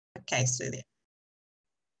Okay, so there.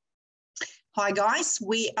 Hi guys,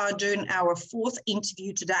 we are doing our fourth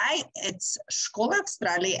interview today. It's Škola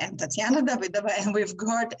Australia and Tatiana Davidova, and we've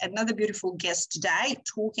got another beautiful guest today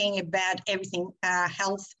talking about everything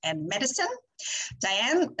health and medicine.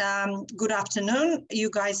 Diane, good afternoon.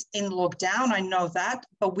 You guys in lockdown, I know that,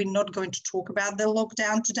 but we're not going to talk about the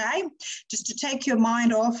lockdown today. Just to take your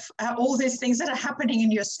mind off all these things that are happening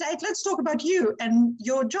in your state, let's talk about you and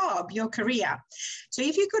your job, your career. So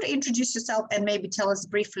if you could introduce yourself and maybe tell us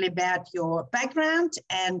briefly about your background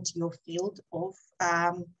and your field of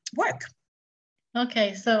work.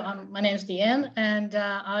 Okay, so my name is Diane, and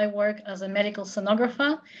I work as a medical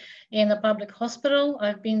sonographer in a public hospital.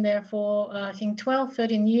 I've been there for, I think, 12,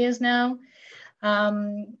 13 years now.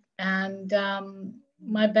 My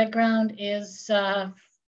background is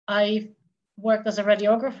I worked as a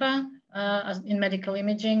radiographer in medical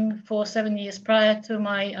imaging for 7 years prior to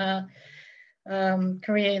my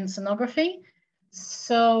career in sonography.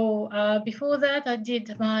 So before that, I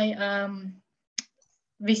did my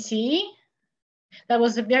VCE. That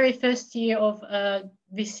was the very first year of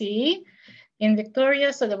VCE in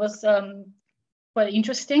Victoria, so that was quite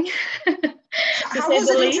interesting. How was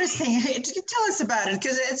it interesting? Tell us about it,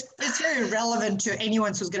 because it's very relevant to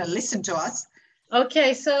anyone who's going to listen to us.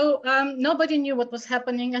 Okay, so nobody knew what was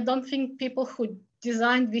happening. I don't think people who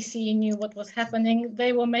designed VCE knew what was happening.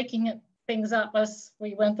 They were making things up as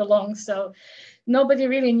we went along, so nobody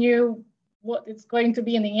really knew what it's going to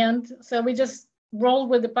be in the end. So we just rolled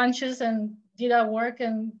with the punches and did our work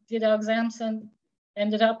and did our exams and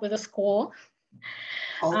ended up with a score.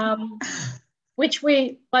 Which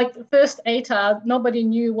we, like the first ATAR, nobody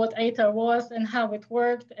knew what ATAR was and how it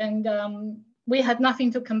worked. And we had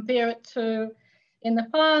nothing to compare it to in the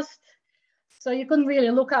past. So you couldn't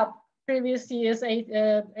really look up previous year's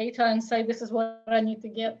ATAR and say, this is what I need to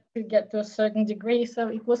get to a certain degree. So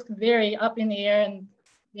it was very up in the air and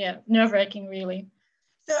yeah, nerve-wracking really.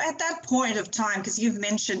 So at that point of time, because you've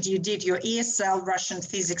mentioned you did your ESL, Russian,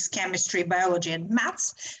 physics, chemistry, biology, and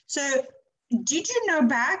maths. So did you know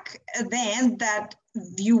back then that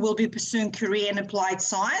you will be pursuing career in applied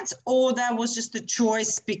science, or that was just a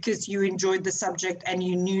choice because you enjoyed the subject and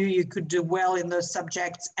you knew you could do well in those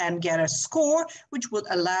subjects and get a score, which would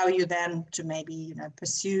allow you then to maybe,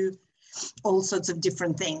 pursue all sorts of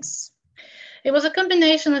different things? It was a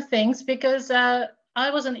combination of things because I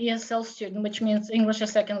was an ESL student, which means English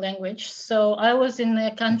as second language. So I was in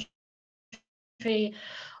the country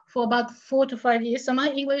for about 4 to 5 years. So my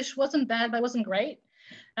English wasn't bad, but it wasn't great.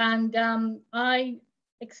 And I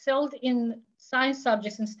excelled in science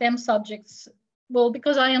subjects and STEM subjects. Well,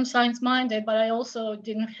 because I am science-minded, but I also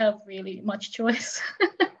didn't have really much choice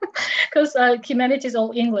because humanities is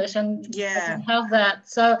all English and I didn't have that.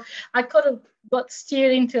 So I could have got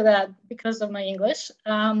steered into that because of my English.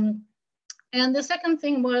 And the second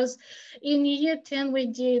thing was in year 10, we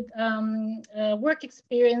did work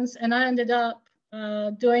experience, and I ended up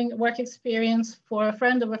doing work experience for a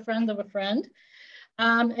friend of a friend of a friend.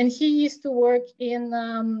 And he used to work in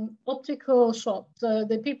optical shop,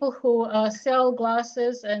 the people who sell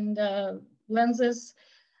glasses and lenses,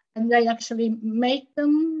 and they actually make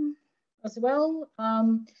them as well.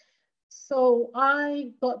 So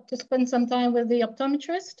I got to spend some time with the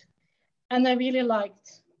optometrist, and I really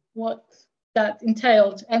liked what that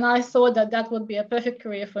entailed. And I thought that that would be a perfect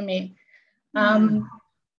career for me.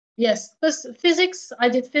 Yes, because physics, I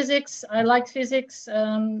did physics. I liked physics.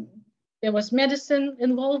 There was medicine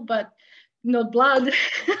involved, but no blood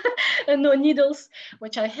and no needles,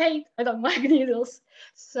 which I hate. I don't like needles.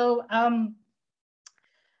 So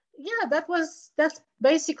yeah, that's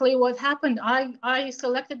basically what happened. I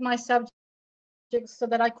selected my subject so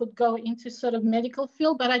that I could go into sort of medical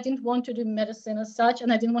field, but I didn't want to do medicine as such,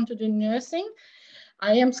 and I didn't want to do nursing.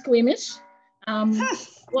 I am squeamish.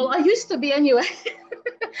 Well, I used to be anyway,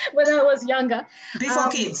 when I was younger. Before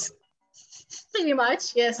kids. Pretty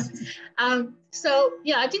much, yes. So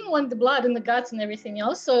yeah, I didn't want the blood and the guts and everything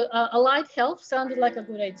else. So allied health sounded like a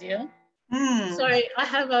good idea. Sorry, I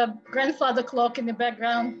have a grandfather clock in the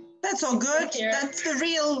background. That's all good. That's the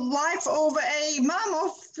real life of a mum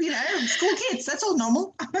of, school kids. That's all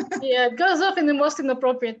normal. Yeah, it goes off in the most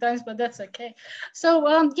inappropriate times, but that's okay. So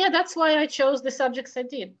yeah, that's why I chose the subjects I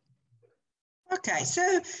did. Okay,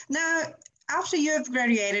 so now after you have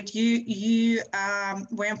graduated, you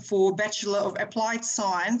went for Bachelor of Applied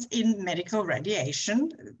Science in Medical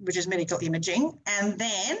Radiation, which is medical imaging, and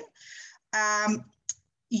then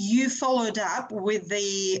you followed up with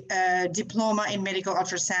the diploma in medical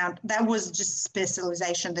ultrasound. That was just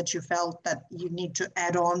specialization that you felt that you need to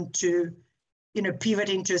add on to, pivot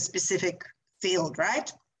into a specific field, right?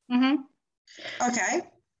 Mm-hmm. Okay.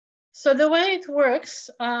 So the way it works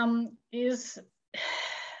is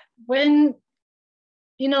when,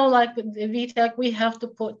 like the VTech, we have to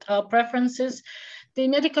put our preferences. The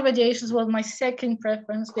medical radiations was my second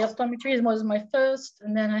preference. The optometry was my first,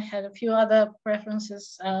 and then I had a few other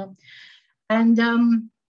preferences. And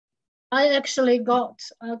I actually got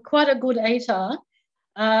quite a good ATAR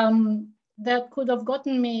that could have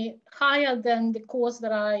gotten me higher than the course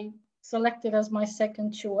that I selected as my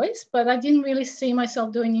second choice, but I didn't really see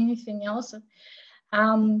myself doing anything else.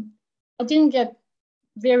 I didn't get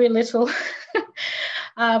very little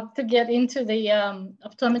to get into the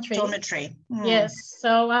optometry. Optometry. Yes,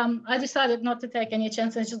 so I decided not to take any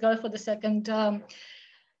chances, just go for the second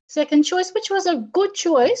choice, which was a good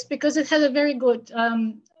choice because it had a very good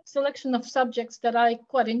selection of subjects that I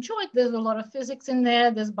quite enjoyed. There's a lot of physics in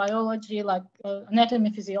there. There's biology, like anatomy,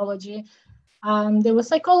 physiology. There was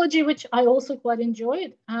psychology, which I also quite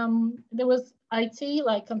enjoyed. There was IT,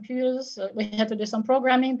 like computers. We had to do some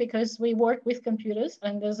programming because we work with computers,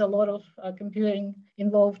 and there's a lot of computing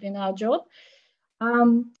involved in our job.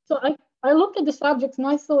 So I looked at the subjects and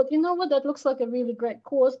I thought, you know what, that looks like a really great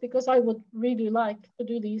course because I would really like to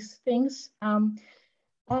do these things. You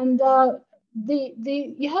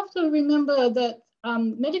have to remember that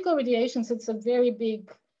medical radiations, it's a very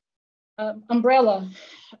big umbrella.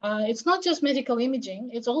 It's not just medical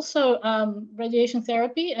imaging, it's also radiation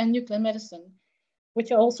therapy and nuclear medicine,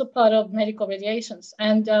 which are also part of medical radiations.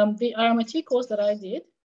 And the RMIT course that I did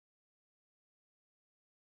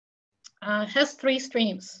has 3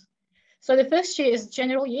 streams. So the first year is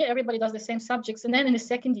general year, everybody does the same subjects. And then in the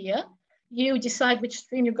second year, you decide which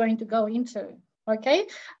stream you're going to go into, okay?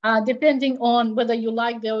 Depending on whether you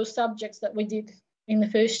like those subjects that we did in the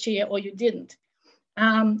first year or you didn't.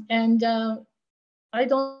 I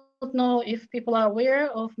don't know if people are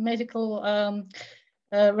aware of medical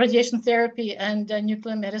radiation therapy and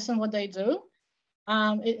nuclear medicine, what they do.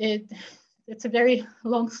 It's a very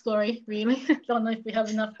long story, really. Don't know if we have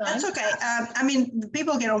enough time. That's okay. I mean,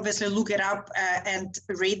 people can obviously look it up and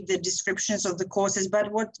read the descriptions of the courses,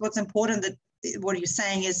 but what's important, that what you're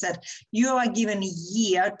saying is that you are given a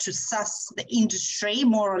year to suss the industry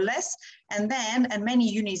more or less, and many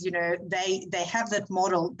unis, they have that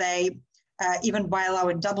model. They even by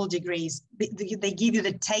allowing double degrees, they give you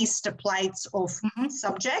the taster plates of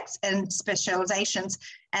subjects and specializations,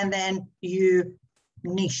 and then you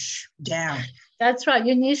niche down. That's right,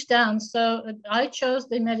 you niche down. So I chose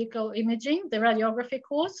the medical imaging, the radiography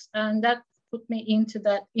course, and that put me into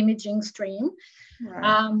that imaging stream.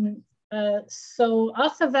 Right. So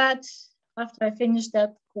after I finished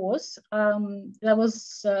that course, I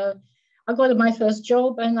got my first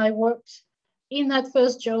job, and I worked in that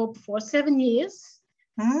first job for 7 years.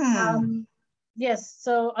 Yes,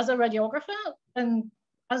 so as a radiographer, and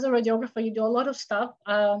as a radiographer, you do a lot of stuff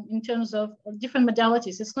in terms of different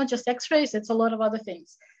modalities. It's not just X-rays, it's a lot of other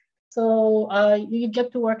things. So you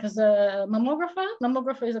get to work as a mammographer.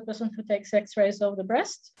 Mammographer is a person who takes X-rays of the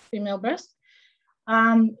breast, female breast.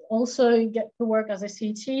 Also, you get to work as a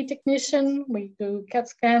CT technician. We do CAT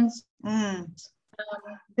scans.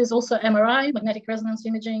 There's also MRI, magnetic resonance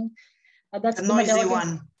imaging. That's the noisy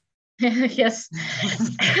one. Yes.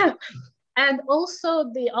 And also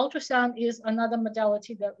the ultrasound is another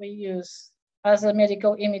modality that we use as a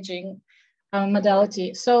medical imaging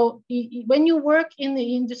modality. So when you work in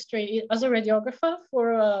the industry as a radiographer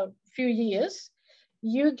for a few years,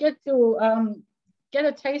 you get to get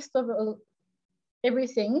a taste of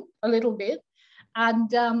everything a little bit. And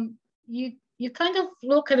you kind of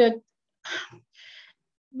look at it.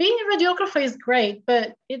 Being a radiographer is great,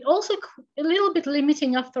 but it also a little bit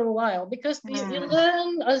limiting after a while, because you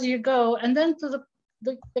learn as you go, and then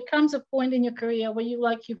there comes a point in your career where you've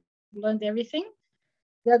learned everything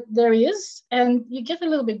that there is, and you get a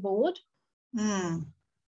little bit bored.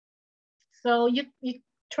 So you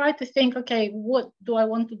try to think, okay, what do I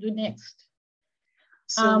want to do next?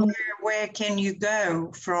 So where can you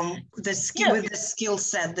go from the skill with the skill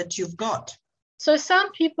set that you've got? So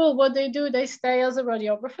some people, what they do, they stay as a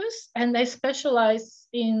radiographers and they specialize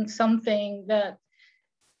in something that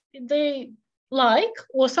they like,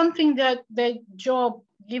 or something that their job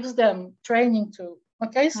gives them training to.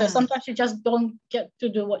 Okay, so sometimes you just don't get to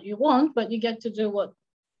do what you want, but you get to do what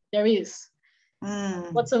there is,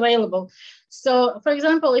 what's available. So for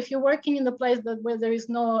example, if you're working in the place where there is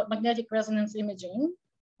no magnetic resonance imaging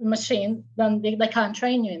machine, then they can't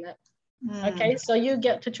train you in it. Okay, so you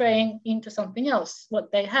get to train into something else,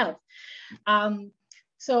 what they have.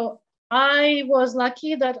 So I was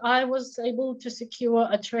lucky that I was able to secure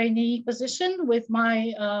a trainee position with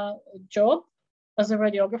my job as a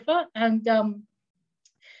radiographer. And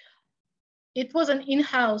it was an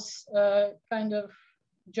in-house kind of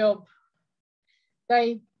job.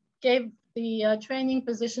 They gave the training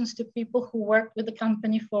positions to people who worked with the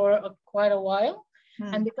company for quite a while.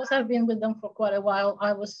 And because I've been with them for quite a while,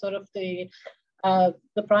 I was sort of the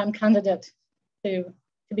prime candidate to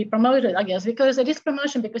be promoted, I guess, because it is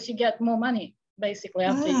promotion because you get more money basically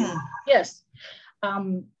after you. Yes,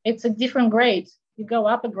 it's a different grade. You go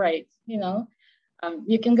up a grade, you know.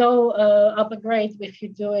 You can go up a grade if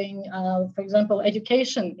you're doing, for example,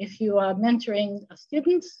 education. If you are mentoring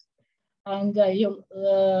students and you're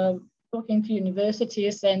talking to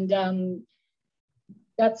universities, and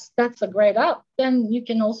that's a grade up. Then you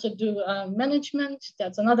can also do management.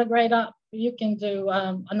 That's another grade up. You can do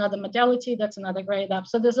another modality. That's another grade up.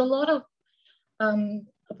 So there's a lot of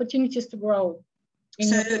opportunities to grow in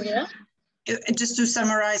your career. Just to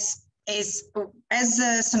summarize, as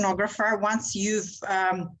a sonographer, once you've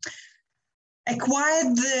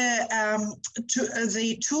acquired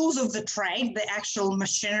the tools of the trade, the actual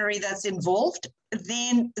machinery that's involved,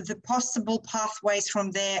 then the possible pathways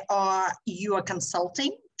from there are you are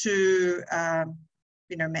consulting to,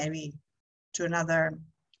 maybe to another.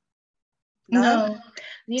 No,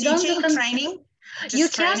 you teaching, training. You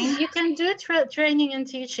can do training and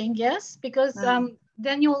teaching, yes, because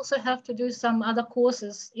then you also have to do some other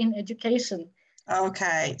courses in education.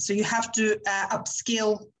 Okay, so you have to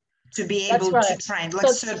upskill to be able to train, like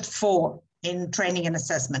Cert 4 in training and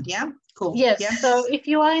assessment, yeah? Cool. Yes, yeah? So if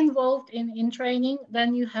you are involved in training,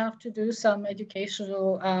 then you have to do some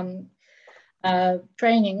educational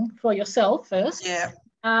training for yourself first. Yeah.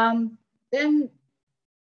 Then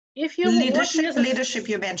if you leadership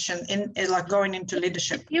you mentioned, in like going into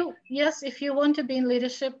leadership. If you want to be in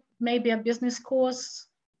leadership, maybe a business course,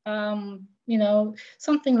 something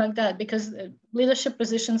like that, because leadership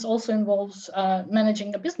positions also involves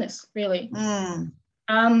managing a business, really.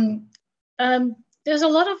 There's a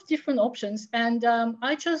lot of different options, and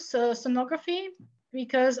I chose sonography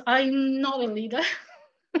because I'm not a leader.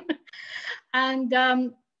 And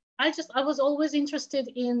I was always interested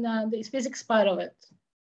in the physics part of it.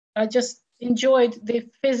 I just enjoyed the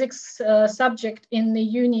physics subject in the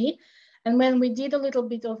uni. And when we did a little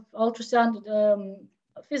bit of ultrasound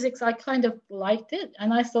physics, I kind of liked it.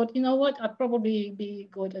 And I thought, you know what, I'd probably be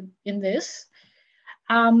good in this.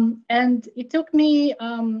 And it took me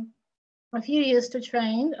a few years to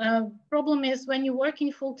train. Problem is when you're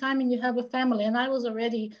working full time and you have a family, and I was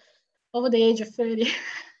already over the age of 30.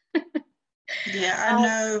 Yeah, I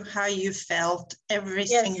know how you felt, every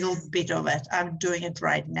single bit of it. I'm doing it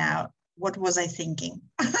right now. What was I thinking?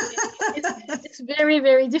 It's very,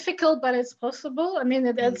 very difficult, but it's possible. I mean,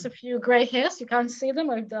 it adds a few gray hairs. You can't see them.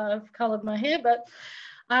 I've colored my hair. But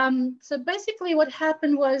so basically what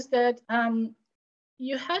happened was that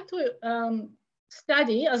you had to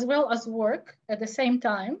study as well as work at the same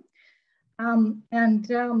time. And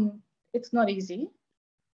it's not easy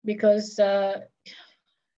because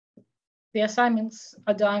the assignments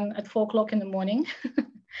are done at 4 o'clock in the morning.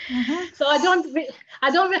 So I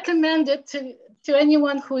don't recommend it to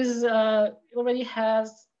anyone who's already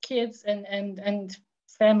has kids and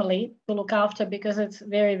family to look after, because it's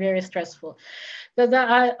very, very stressful. But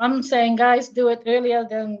I'm saying, guys, do it earlier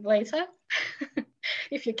than later,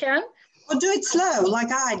 if you can. Or do it slow, like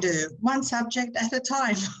I do, one subject at a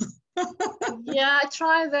time. Yeah, I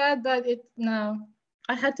tried that, but no.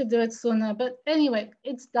 I had to do it sooner, but anyway,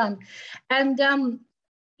 it's done. And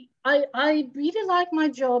I really like my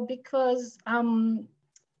job because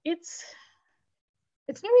it's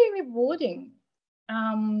very rewarding.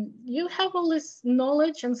 You have all this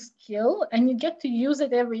knowledge and skill, and you get to use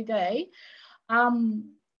it every day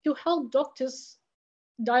to help doctors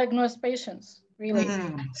diagnose patients, really.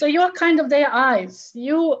 So you're kind of their eyes.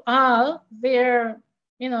 You are their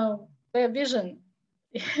vision.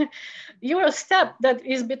 You're a step that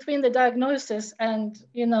is between the diagnosis and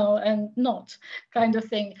not kind of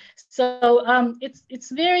thing. So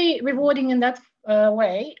it's very rewarding in that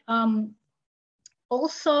way.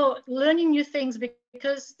 Also learning new things,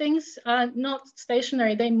 because things are not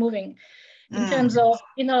stationary, they're moving. In terms of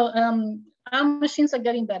our machines are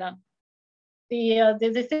getting better.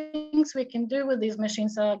 The things we can do with these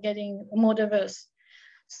machines are getting more diverse.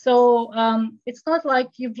 So it's not like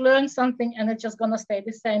you've learned something and it's just going to stay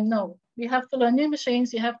the same. No, you have to learn new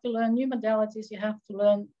machines, you have to learn new modalities, you have to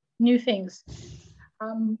learn new things.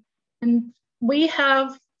 And we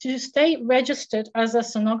have to stay registered as a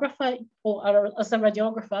sonographer or as a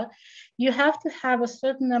radiographer. You have to have a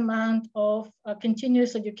certain amount of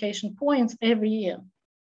continuous education points every year,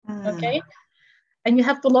 okay? And you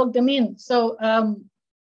have to log them in. So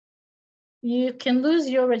you can lose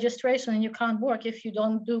your registration and you can't work if you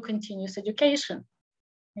don't do continuous education.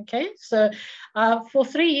 Okay, so for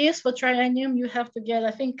 3 years for triennium, you have to get,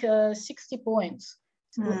 I think, 60 points.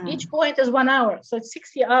 Each point is 1 hour, so it's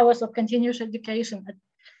 60 hours of continuous education at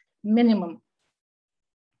minimum.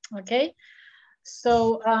 Okay,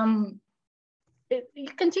 so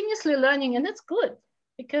you're continuously learning, and that's good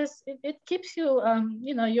because it keeps you,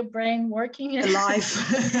 you know, your brain working alive.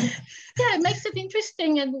 Yeah, it makes it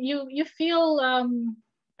interesting, and you feel,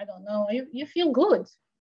 I don't know, you feel good.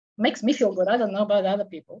 Makes me feel good. I don't know about other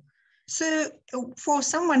people. So for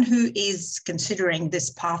someone who is considering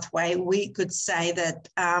this pathway, we could say that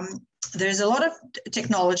there's a lot of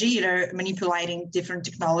technology, you know, manipulating different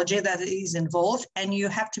technology that is involved, and you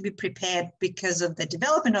have to be prepared because of the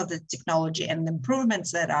development of the technology and the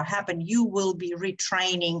improvements that are happening. You will be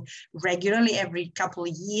retraining regularly every couple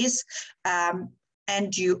of years.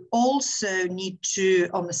 And you also need to,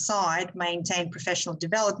 on the side, maintain professional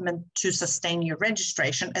development to sustain your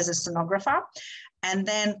registration as a sonographer. And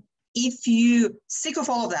then if you sick of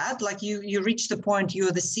all of that, like you reach the point,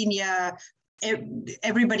 you're the senior,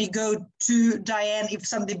 everybody go to Diane if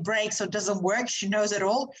something breaks or doesn't work, she knows it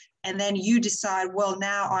all. And then you decide, well,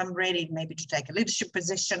 now I'm ready maybe to take a leadership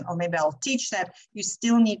position, or maybe I'll teach that. You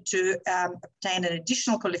still need to obtain an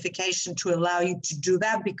additional qualification to allow you to do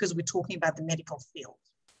that, because we're talking about the medical field.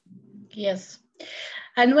 Yes.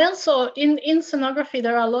 And also in sonography,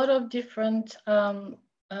 there are a lot of different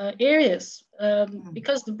areas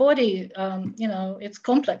because the body, you know, it's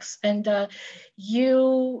complex, and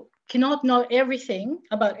you cannot know everything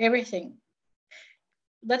about everything.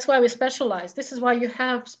 That's why we specialize. This is why you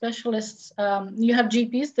have specialists. You have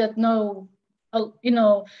GPs that know, you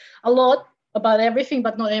know, a lot about everything,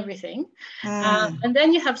 but not everything. And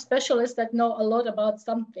then you have specialists that know a lot about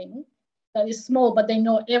something that is small, but they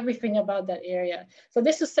know everything about that area. So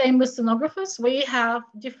this is the same with sonographers. We have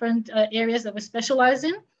different areas that we specialize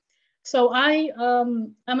in. So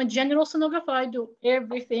I'm a general sonographer. I do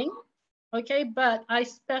everything. Okay, but I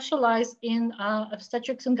specialize in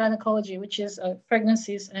obstetrics and gynecology, which is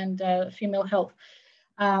pregnancies and female health.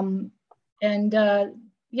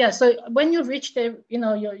 Yeah, so when you reach the, you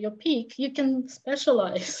know, your peak, you can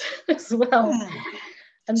specialize as well.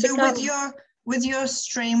 And so with your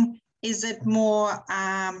stream, is it more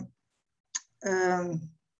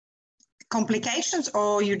complications,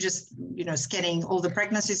 or you just, you know, scanning all the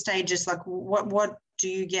pregnancy stages? Like what do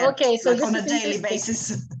you get, okay, so like on a daily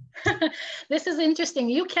basis? This is interesting.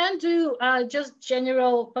 You can do just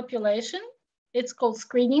general population. It's called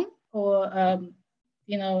screening, or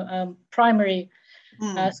you know, primary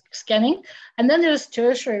scanning. And then there's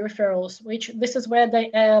tertiary referrals, which this is where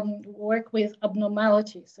they work with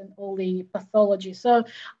abnormalities and all the pathology. So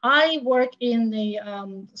I work in the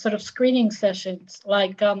sort of screening sessions,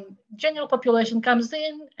 like general population comes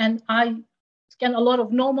in and I scan a lot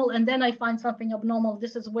of normal, and then I find something abnormal.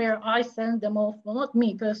 This is where I send them off, well, not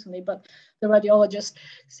me personally, but the radiologist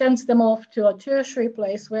sends them off to a tertiary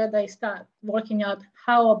place where they start working out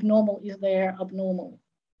how abnormal is their abnormal.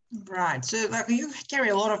 Right. So like you carry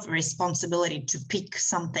a lot of responsibility to pick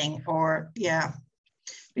something, or yeah.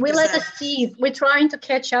 We're like a sieve. We're trying to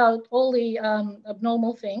catch out all the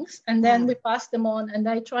abnormal things, and then we pass them on, and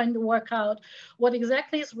they're trying to work out what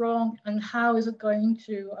exactly is wrong and how is it going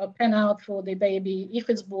to pan out for the baby if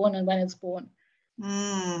it's born and when it's born.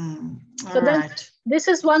 So then this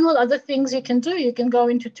is one of the other things you can do. You can go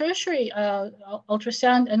into tertiary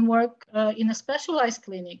ultrasound and work in a specialized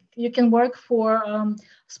clinic. You can work for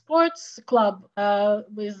sports club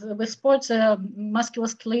with sports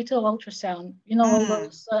musculoskeletal ultrasound. You know, all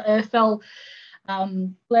those AFL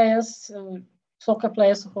players, soccer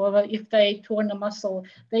players, whoever, if they torn a muscle,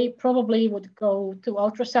 they probably would go to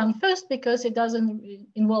ultrasound first because it doesn't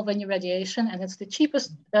involve any radiation and it's the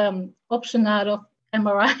cheapest option out of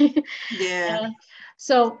MRI. Yeah.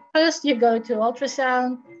 So first you go to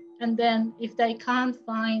ultrasound, and then if they can't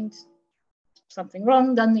find something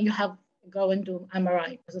wrong, then you have to go and do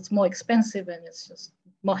MRI because it's more expensive and it's just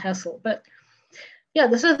more hassle. But yeah,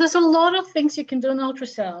 there's a lot of things you can do in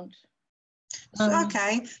ultrasound.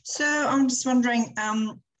 Okay, so I'm just wondering,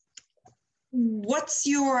 what's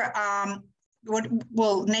your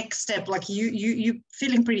next step? Like you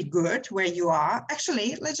feeling pretty good where you are.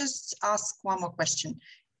 Actually, let's just ask one more question.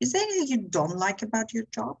 Is there anything you don't like about your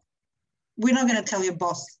job? We're not going to tell your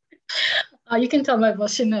boss. You can tell my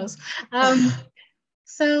boss, she knows.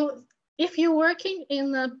 So if you're working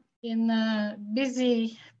in a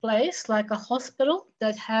busy place like a hospital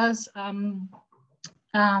that has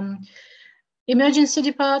emergency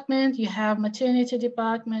department, you have maternity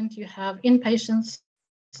department, you have inpatients,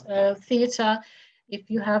 theater, if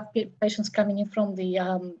you have patients coming in from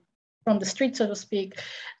the street, so to speak,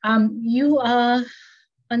 you are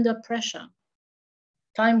under pressure,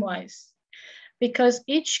 time-wise, because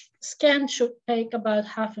each scan should take about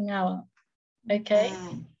half an hour, okay?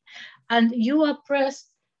 And you are pressed,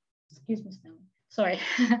 excuse me, sorry.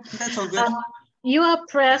 That's all good. You are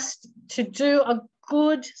pressed to do a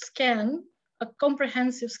good scan, a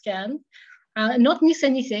comprehensive scan, not miss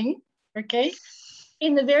anything, okay,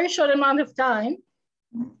 in a very short amount of time.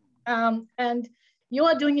 And you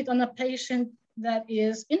are doing it on a patient that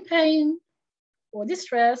is in pain or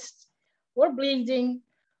distressed or bleeding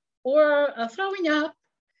or throwing up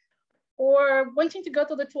or wanting to go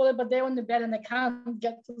to the toilet, but they're on the bed and they can't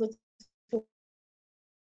get to the toilet.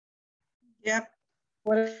 Yep.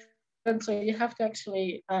 And so you have to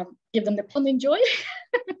actually give them the bonding joy.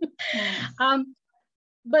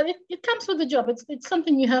 But it comes with the job. It's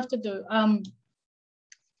something you have to do.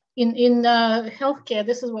 In healthcare,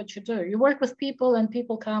 this is what you do. You work with people, and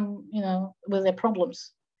people come, with their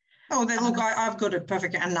problems. Oh, then look, I've got a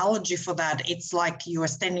perfect analogy for that. It's like you are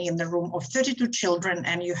standing in the room of 32 children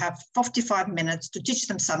and you have 45 minutes to teach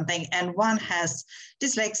them something. And one has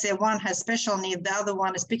dyslexia, one has special need, the other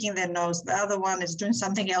one is picking their nose, the other one is doing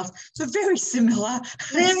something else. So very similar.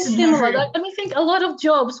 Very similar. I think a lot of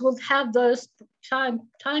jobs will have those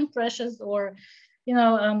time pressures or,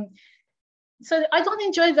 so I don't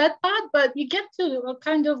enjoy that part, but you get to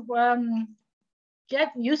kind of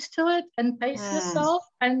get used to it and pace yourself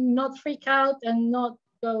and not freak out and not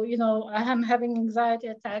go, I am having anxiety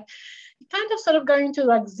attack. You kind of sort of go into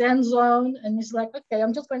like Zen zone, and it's like, okay,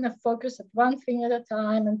 I'm just going to focus at one thing at a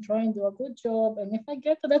time and try and do a good job. And if I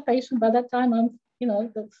get to that patient by that time, I'm,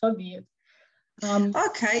 so be it.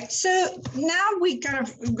 Okay, so now we kind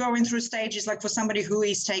of going through stages, like for somebody who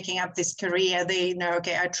is taking up this career, they know,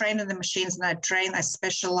 okay, I train in the machines and I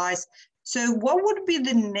specialize. So what would be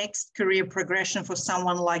the next career progression for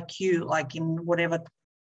someone like you, like in whatever?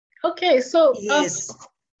 Okay, so yes.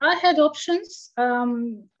 I had options.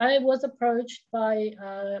 I was approached by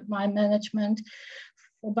my management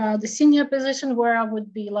about the senior position where I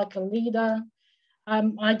would be like a leader.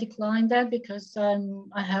 I declined that because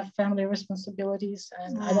I have family responsibilities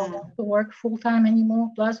and I don't want to work full-time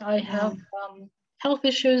anymore. Plus I have health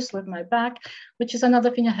issues with my back, which is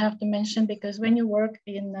another thing I have to mention, because when you work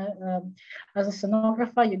in as a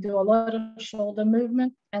sonographer, you do a lot of shoulder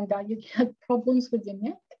movement, and you get problems with your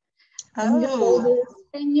neck and your shoulders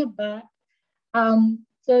and your back.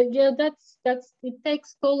 So yeah, that's it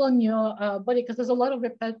takes toll on your body, because there's a lot of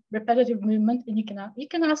repetitive movement, and you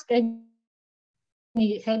can ask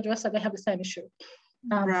any hairdresser, they have the same issue.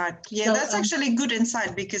 Right. Yeah, so, that's actually good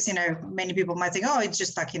insight, because, many people might think, oh, it's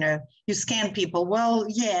just like, you scan people. Well,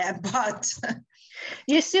 yeah, but.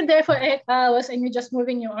 You sit there for 8 hours and you're just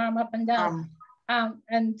moving your arm up and down.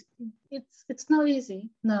 And it's not easy.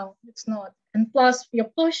 No, it's not. And plus your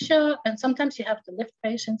posture, and sometimes you have to lift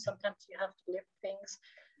patients, sometimes you have to lift things,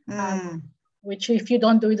 which if you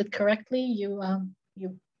don't do it correctly, you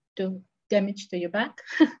do damage to your back.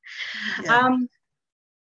 Yeah.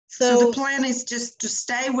 So the plan is just to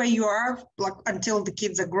stay where you are, like until the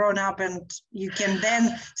kids are grown up, and you can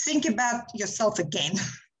then think about yourself again.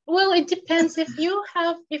 Well, it depends. If you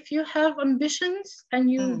have ambitions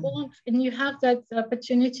and you want, and you have that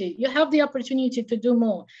opportunity, you have the opportunity to do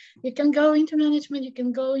more. You can go into management, you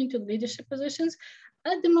can go into leadership positions.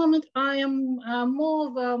 At the moment, I am more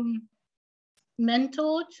of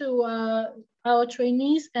mentor to our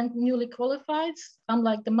trainees and newly qualified. I'm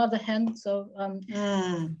like the mother hen, so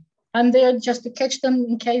I'm there just to catch them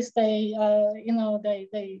in case they,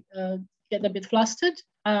 they get a bit flustered.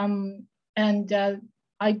 And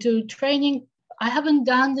I do training. I haven't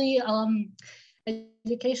done the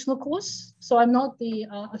educational course, so I'm not the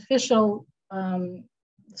official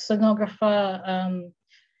sonographer.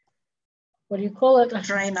 What do you call it?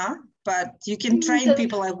 Trainer, but you can train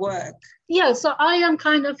people at work. Yeah, so I am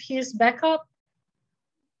kind of his backup.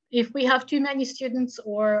 If we have too many students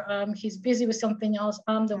or he's busy with something else,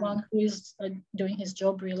 I'm the one who is doing his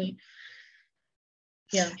job, really.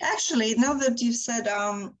 Yeah. Actually, now that you said,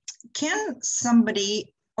 can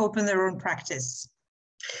somebody open their own practice?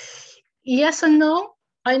 Yes and no.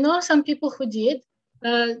 I know some people who did.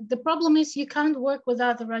 The problem is you can't work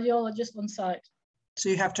without a radiologist on site. So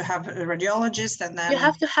you have to have a radiologist, and then you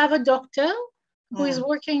have to have a doctor who is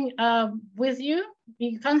working with you.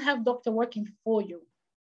 You can't have doctor working for you.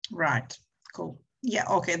 Right. Cool. Yeah.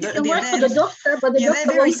 Okay. You can work for the doctor, but the doctor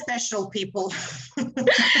they're very special people.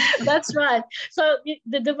 That's right. So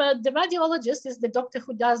the radiologist is the doctor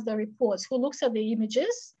who does the reports, who looks at the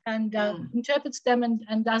images and interprets them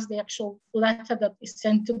and does the actual letter that is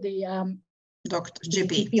sent to the Doctor,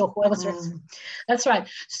 GP. GP or whoever's That's right.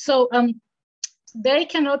 So they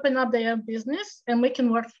can open up their own business and we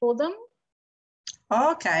can work for them.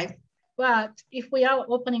 Okay. But if we are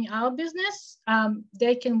opening our business,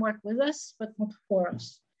 they can work with us, but not for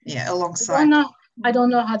us. Yeah, alongside. I don't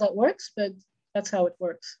know how that works, but that's how it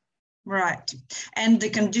works. Right. And the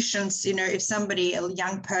conditions, if somebody, a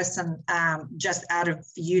young person just out of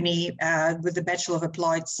uni with a Bachelor of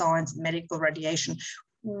Applied Science, medical radiation,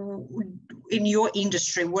 in your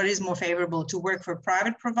industry, what is more favorable, to work for a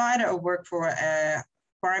private provider or work for a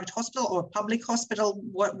private hospital or public hospital?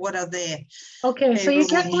 What are their so you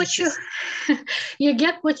get niches? you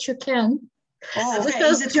get what you can. Oh, okay.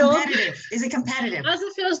 Is it competitive? Is it competitive? As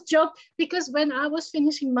a first job, because when I was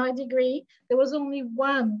finishing my degree, there was only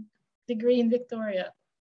one degree in Victoria.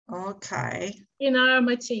 Okay. In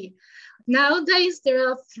RMIT. Nowadays there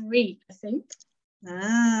are 3, I think.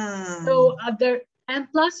 So and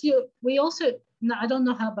plus we also, I don't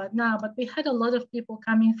know how about now, but we had a lot of people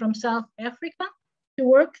coming from South Africa to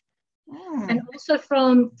work, and also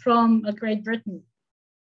from Great Britain.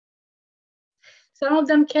 Some of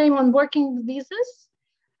them came on working visas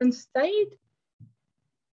and stayed.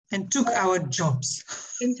 And took our jobs.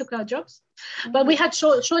 But we had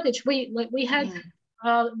shortage. We had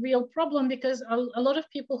a real problem because a lot of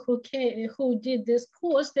people who did this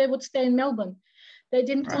course, they would stay in Melbourne. They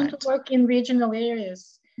didn't want to work in regional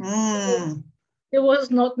areas. So there was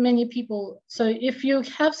not many people. So if you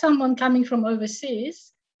have someone coming from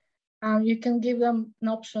overseas, you can give them an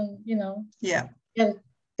option, Yeah.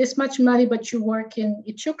 This much money, but you work in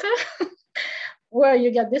Echuca, where you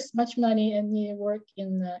get this much money and you work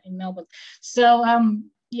in Melbourne. So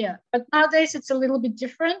but nowadays it's a little bit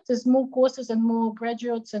different. There's more courses and more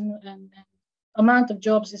graduates, and amount of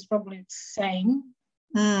jobs is probably the same.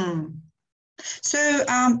 So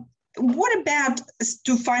what about,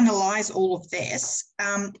 to finalize all of this,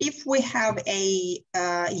 if we have a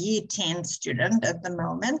year 10 student at the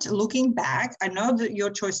moment, looking back, I know that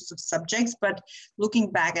your choices of subjects, but looking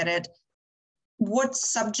back at it, what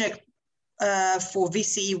subject for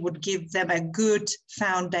VCE would give them a good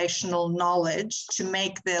foundational knowledge to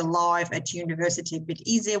make their life at university a bit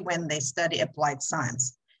easier when they study applied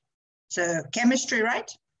science? So chemistry, right?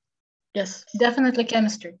 Yes, definitely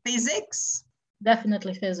chemistry. Physics?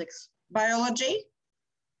 Definitely physics. Biology?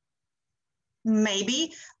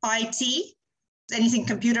 Maybe. IT? Anything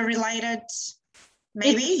computer related?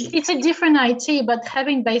 Maybe. It's a different IT, but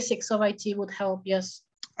having basics of IT would help, yes.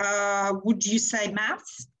 Would you say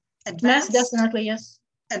maths? Maths, definitely, yes.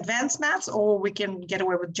 Advanced maths, or we can get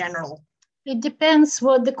away with general? It depends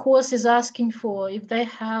what the course is asking for. If they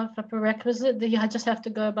have a prerequisite, then you just have to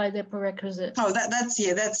go by their prerequisite. Oh,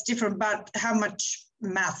 that's different. But how much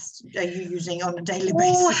maths are you using on a daily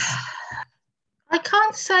basis? I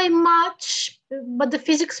can't say much, but the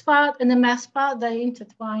physics part and the math part, they're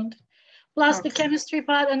intertwined. Plus the chemistry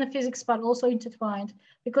part and the physics part also intertwined,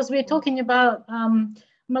 because we're talking about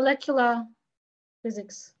molecular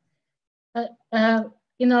physics,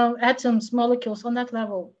 atoms, molecules on that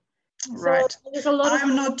level. Right. So there's a lot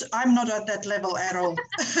I'm not at that level at all.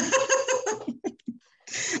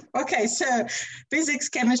 Okay, so physics,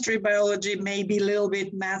 chemistry, biology, maybe a little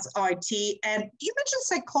bit maths, IT, and you mentioned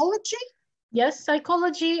psychology? Yes,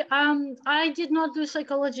 psychology. I did not do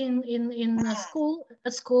psychology in school,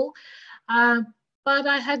 but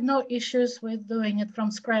I had no issues with doing it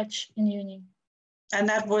from scratch in uni. And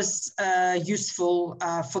that was useful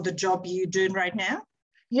for the job you're doing right now?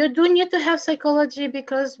 You do need to have psychology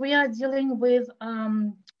because we are dealing with,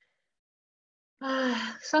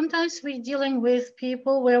 sometimes we're dealing with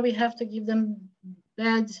people where we have to give them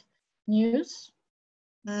bad news.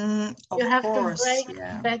 You have to break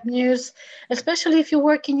bad news, especially if you're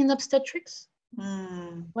working in obstetrics.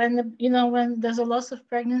 When there's a loss of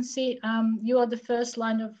pregnancy, you are the first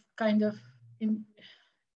line of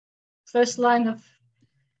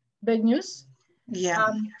bad news.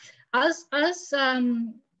 Yeah. As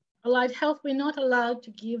allied health, we're not allowed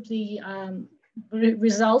to give the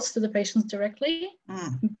results to the patients directly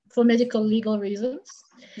for medical legal reasons.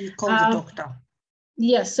 You call the doctor.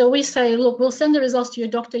 Yes, so we say, look, we'll send the results to your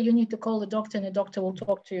doctor. You need to call the doctor, and the doctor will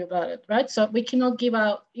talk to you about it, right? So we cannot give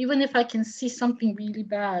out, even if I can see something really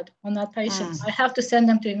bad on that patient, I have to send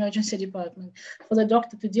them to emergency department for the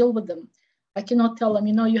doctor to deal with them. I cannot tell them,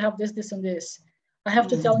 you have this, this, and this. I have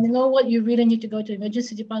to tell them, you know what, you really need to go to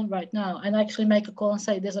emergency department right now, and actually make a call and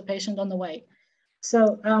say there's a patient on the way.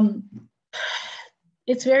 So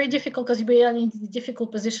it's very difficult because we are in a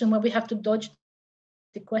difficult position where we have to dodge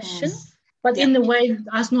the question, but in a way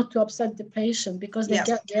as not to upset the patient, because they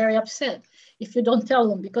get very upset if you don't tell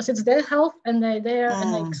them, because it's their health and they're there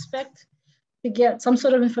and they expect to get some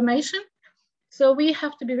sort of information. So we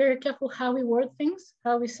have to be very careful how we word things,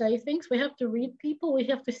 how we say things. We have to read people. We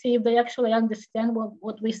have to see if they actually understand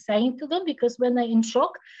what we're saying to them, because when they're in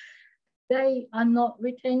shock, they are not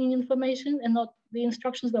retaining information and not the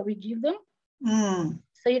instructions that we give them.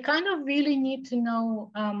 So you kind of really need to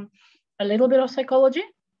know a little bit of psychology.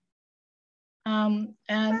 And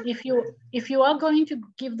if you are going to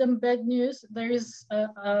give them bad news, there is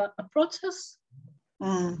a process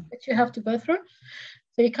that you have to go through.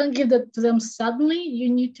 So you can't give that to them suddenly. You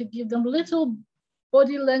need to give them little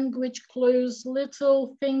body language clues,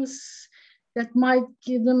 little things that might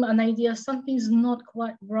give them an idea something's not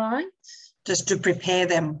quite right. Just to prepare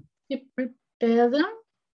them. To prepare them.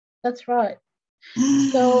 That's right.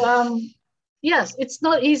 So yes, it's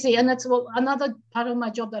not easy, and that's another part of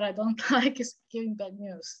my job that I don't like is giving bad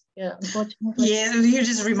news. Yeah, unfortunately. Yeah, you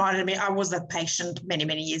just reminded me. I was that patient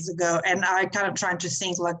many years ago, and I kind of trying to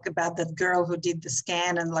think like about that girl who did the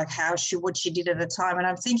scan and like what she did at the time. And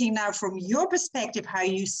I'm thinking now from your perspective, how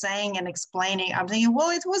you saying and explaining. I'm thinking,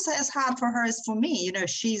 well, it was as hard for her as for me. You know,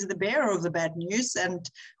 she's the bearer of the bad news,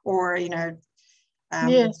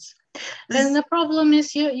 Yes. And the problem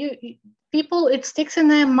is you people, it sticks in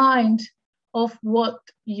their mind of what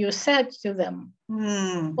you said to them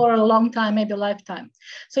for a long time, maybe a lifetime.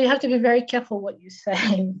 So you have to be very careful what you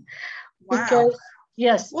say. Wow. Because,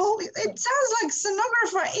 yes. Well, it sounds like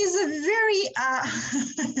sonographer is a very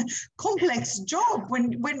complex job.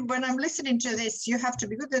 When I'm listening to this, you have to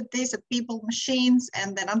be good at this, at people, machines,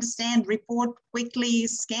 and then understand, report quickly,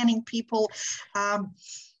 scanning people.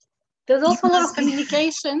 There's also a lot of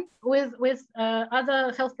communication with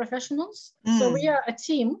other health professionals. So we are a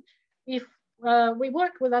team. If we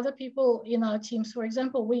work with other people in our teams, for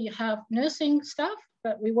example, we have nursing staff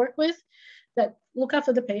that we work with that look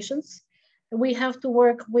after the patients. We have to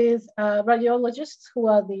work with radiologists, who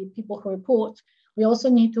are the people who report. We also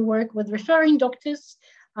need to work with referring doctors,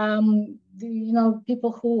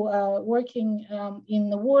 people who are working in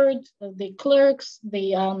the ward, the clerks,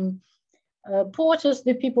 the porters,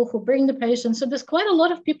 the people who bring the patients. So there's quite a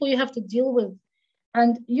lot of people you have to deal with,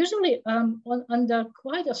 and usually under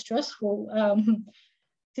quite a stressful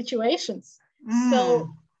situations. So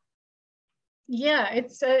yeah,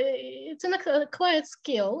 it's an acquired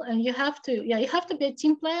skill, and you have to be a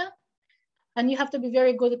team player, and you have to be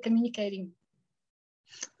very good at communicating.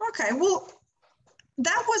 Okay, well,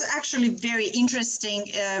 that was actually very interesting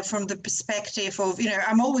from the perspective of,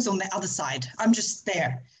 I'm always on the other side. I'm just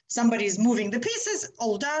there. Somebody's moving the pieces,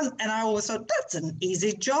 all done. And I always thought, that's an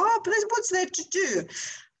easy job. What's there to do?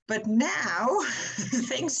 But now,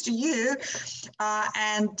 thanks to you,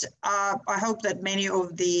 and I hope that many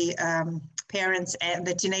of the parents and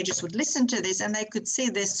the teenagers would listen to this and they could see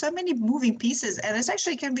there's so many moving pieces, and it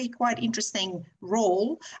actually can be quite interesting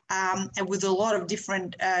role and with a lot of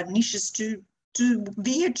different niches to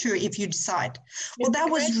veer to if you decide. Well, that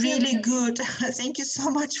was really good. Thank you so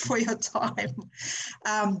much for your time.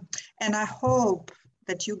 And I hope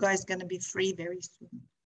that you guys are going to be free very soon.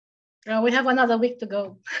 We have another week to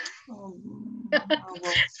go. Oh,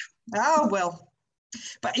 well.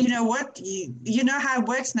 But you know what? You know how it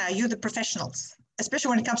works now. You're the professionals,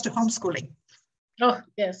 especially when it comes to homeschooling. Oh,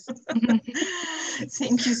 yes.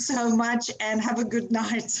 Thank you so much and have a good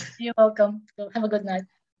night. You're welcome. Have a good night.